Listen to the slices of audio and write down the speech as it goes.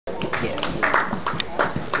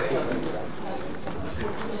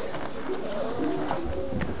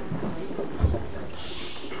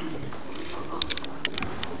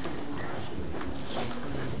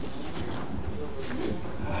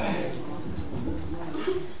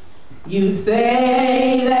You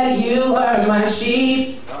say that you are my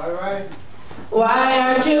sheep. All right. Why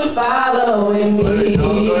aren't you following me?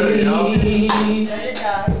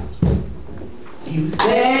 You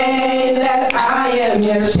say that I am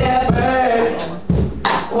your shepherd.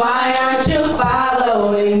 Why aren't you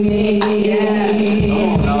following me?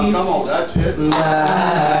 Come on, that's it.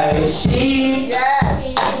 My sheep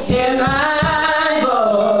hear my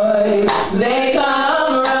voice. They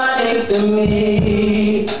come running to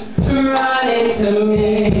me, running to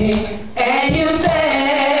me. And you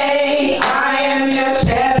say, I am your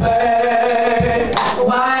shepherd.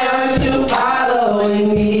 Why aren't you following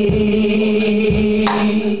me?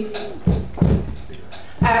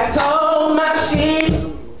 I told my sheep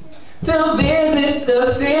to visit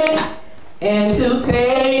the sick and to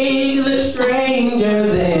take the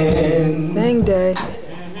strangers in. Dang day.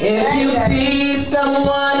 If you see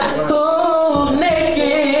someone who's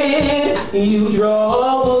naked, you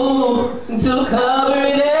draw to cover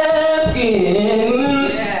their skin.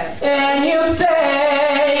 And you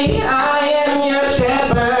say, I am your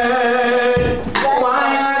shepherd. Why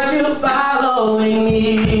aren't you following me?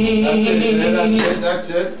 That's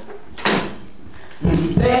it. You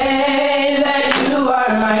say that you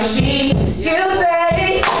are my sheep. You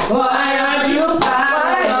say, why aren't you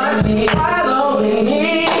following me?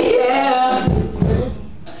 Yeah.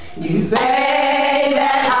 You say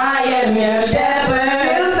that I am your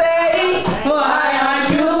shepherd. You say, why aren't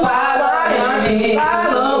you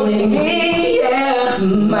following me? Yeah.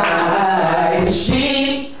 My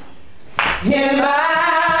sheep hear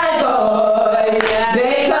my voice.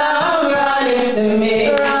 They come running to me,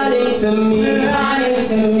 running to me.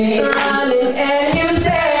 And you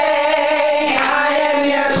say, I am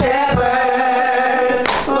your shepherd.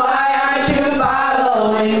 Why aren't you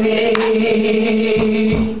following me?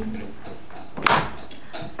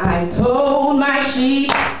 I told my sheep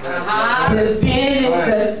to visit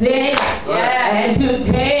the sick and to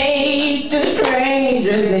take the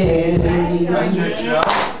strangers in. That's it, yeah.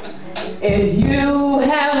 If you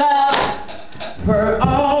have love for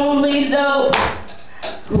only those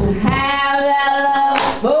who have that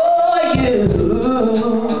love for you,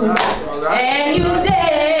 and you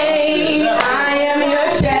say, I am your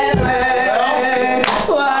shepherd,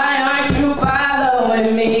 why aren't you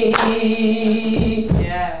following me?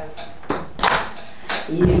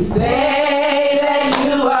 You say that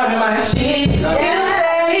you are my sheep. You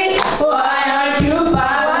say, why aren't you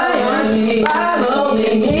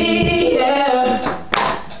following me? Yeah.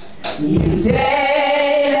 You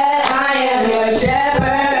say that I am your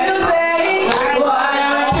shepherd. You say, why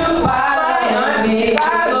aren't you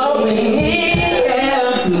following me?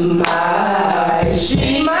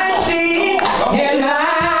 Yeah. My sheep, hear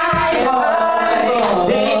my voice.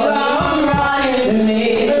 They come running to me,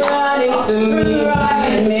 running to me,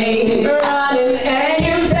 and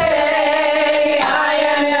you say, I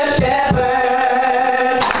am your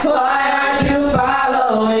shepherd. Why aren't you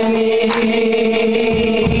following me?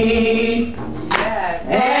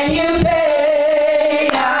 And you say,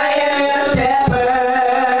 I am your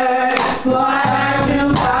shepherd. Why aren't you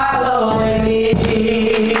following me?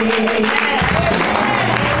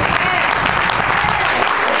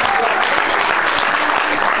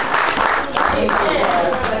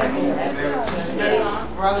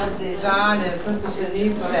 Brother N Shan and Sister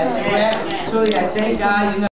Shanice for that prayer. Truly, I thank God.